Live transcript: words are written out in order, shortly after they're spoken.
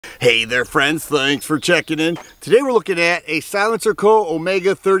Hey there friends, thanks for checking in. Today we're looking at a SilencerCo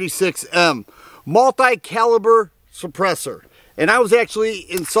Omega 36M multi-caliber suppressor. And I was actually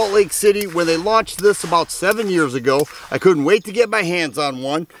in Salt Lake City when they launched this about 7 years ago. I couldn't wait to get my hands on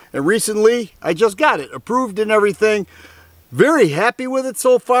one. And recently I just got it, approved and everything. Very happy with it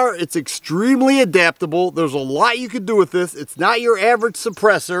so far. It's extremely adaptable. There's a lot you can do with this. It's not your average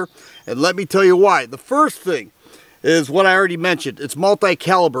suppressor. And let me tell you why. The first thing is what I already mentioned. It's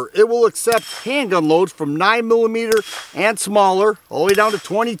multi-caliber. It will accept handgun loads from 9mm and smaller, all the way down to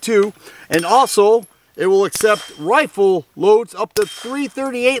 22. And also, it will accept rifle loads up to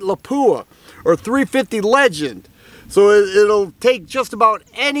 338 Lapua or 350 Legend. So it'll take just about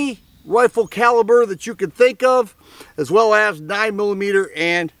any rifle caliber that you can think of, as well as 9mm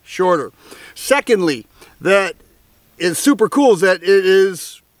and shorter. Secondly, that is super cool is that it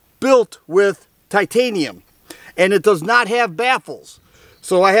is built with titanium. And it does not have baffles.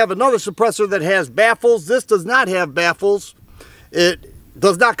 So I have another suppressor that has baffles. This does not have baffles. It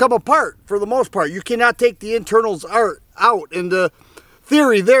does not come apart for the most part. You cannot take the internals out. And the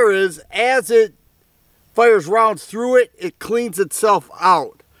theory there is, as it fires rounds through it, it cleans itself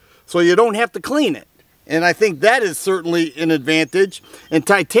out. So you don't have to clean it. And I think that is certainly an advantage. And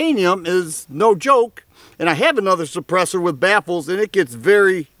titanium is no joke. And I have another suppressor with baffles and it gets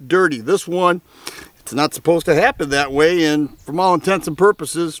very dirty. This one, it's not supposed to happen that way, and from all intents and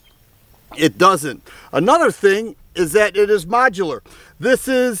purposes, it doesn't. Another thing is that it is modular. This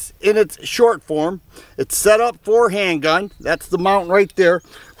is in its short form. It's set up for handgun. That's the mount right there.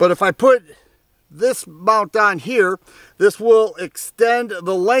 But if I put this mount on here, this will extend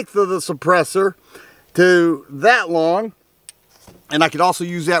the length of the suppressor to that long. And I could also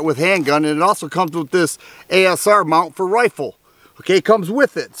use that with handgun. And it also comes with this ASR mount for rifle. Okay, it comes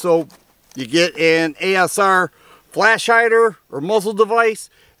with it. So you get an ASR flash hider or muzzle device,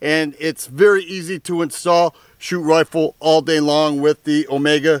 and it's very easy to install. Shoot rifle all day long with the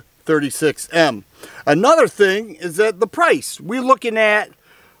Omega 36M. Another thing is that the price. We're looking at a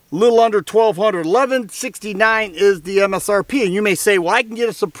little under $1,200. $1,169 is the MSRP. And you may say, well, I can get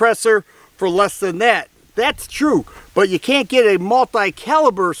a suppressor for less than that. That's true, but you can't get a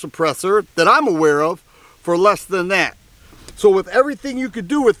multi-caliber suppressor that I'm aware of for less than that. So with everything you could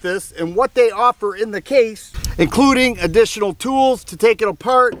do with this and what they offer in the case, including additional tools to take it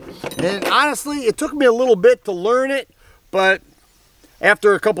apart, and honestly, it took me a little bit to learn it, but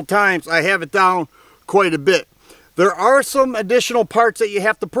after a couple times, I have it down quite a bit. There are some additional parts that you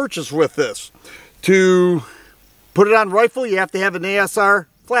have to purchase with this. To put it on rifle, you have to have an ASR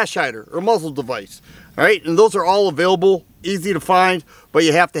flash hider or muzzle device. All right, and those are all available, easy to find, but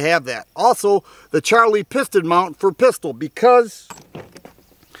you have to have that. Also, the Charlie piston mount for pistol, because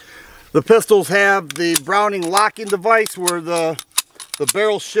the pistols have the Browning locking device where the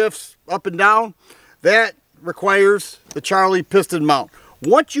barrel shifts up and down. That requires the Charlie piston mount.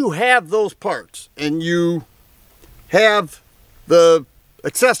 Once you have those parts and you have the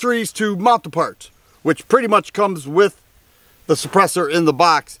accessories to mount the parts, which pretty much comes with the suppressor in the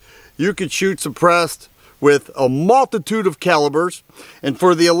box, you can shoot suppressed with a multitude of calibers. And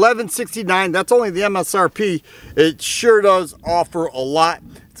for the $1,169, that's only the MSRP, it sure does offer a lot.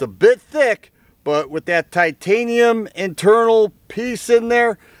 It's a bit thick, but with that titanium internal piece in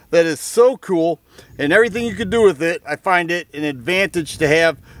there, that is so cool. And everything you can do with it, I find it an advantage to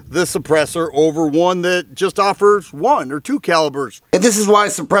have this suppressor over one that just offers 1 or 2 calibers. And this is why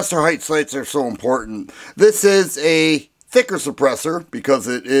suppressor height sights are so important. This is a thicker suppressor because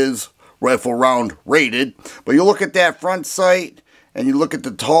it is rifle round rated, but you look at that front sight and you look at the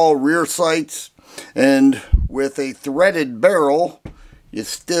tall rear sights, and with a threaded barrel you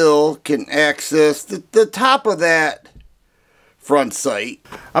still can access the top of that front sight.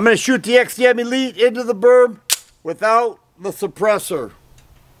 I'm going to shoot the XDM Elite into the berm without the suppressor.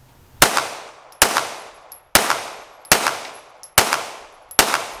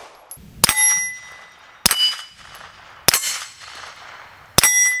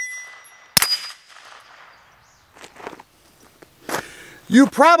 You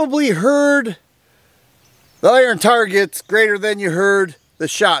probably heard the iron targets greater than you heard the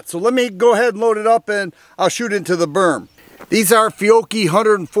shot. So let me go ahead and load it up and I'll shoot into the berm. These are Fiocchi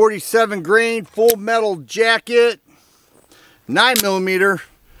 147 grain full metal jacket, 9mm,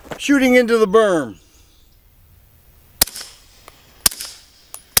 shooting into the berm.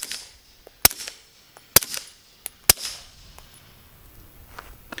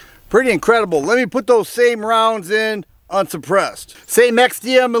 Pretty incredible. Let me put those same rounds in unsuppressed. Same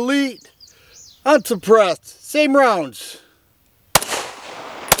XDM Elite, unsuppressed, same rounds.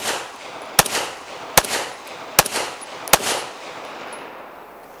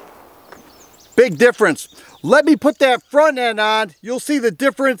 Big difference. Let me put that front end on. You'll see the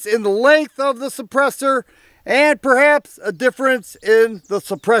difference in the length of the suppressor and perhaps a difference in the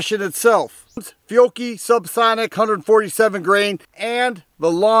suppression itself. Fiocchi subsonic 147 grain and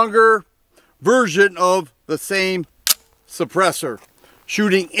the longer version of the same suppressor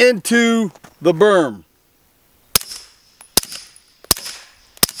shooting into the berm.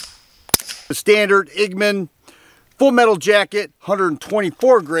 The standard Igman full metal jacket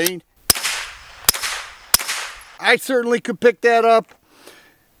 124 grain. I certainly could pick that up,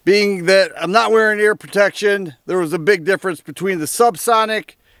 being that I'm not wearing ear protection. There was a big difference between the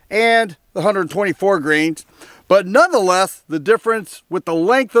subsonic and the 124 grains, but nonetheless the difference with the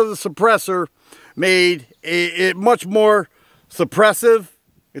length of the suppressor made it much more suppressive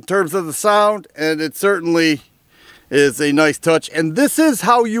in terms of the sound, and it certainly is a nice touch. And this is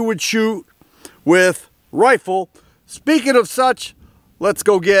how you would shoot with rifle. Speaking of such, let's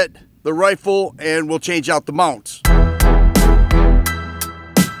go get the rifle and we'll change out the mounts.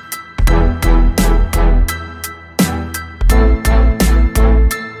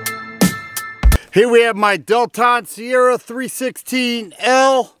 Here we have my Delton Sierra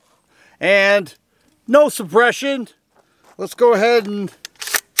 316L and no suppression. Let's go ahead and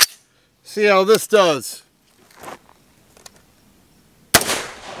see how this does.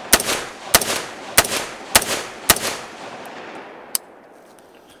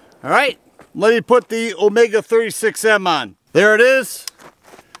 All right, let me put the Omega 36M on. There it is.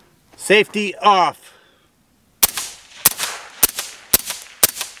 Safety off.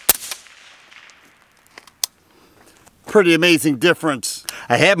 Pretty amazing difference.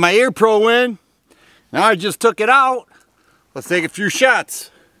 I had my Ear Pro in. Now I just took it out. Let's take a few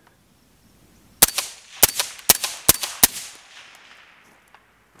shots.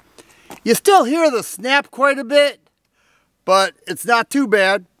 You still hear the snap quite a bit, but it's not too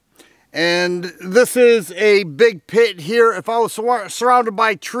bad. And this is a big pit here. If I was surrounded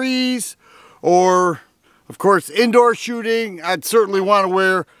by trees or, of course, indoor shooting, I'd certainly want to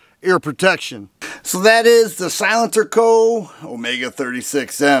wear ear protection. So that is the SilencerCo Omega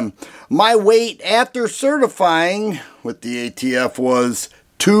 36M. My weight after certifying with the ATF was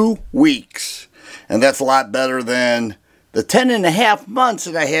 2 weeks. And that's a lot better than the 10.5 months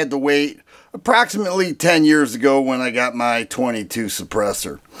that I had to wait approximately 10 years ago when I got my 22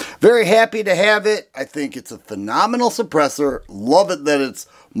 suppressor. Very happy to have it. I think it's a phenomenal suppressor. Love it that it's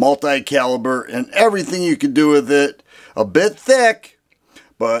multi-caliber and everything you can do with it. A bit thick,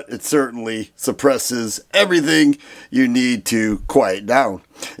 but it certainly suppresses everything you need to quiet down.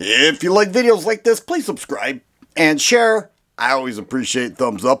 If you like videos like this, please subscribe and share. I always appreciate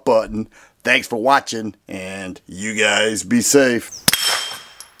thumbs up button. Thanks for watching, and you guys be safe.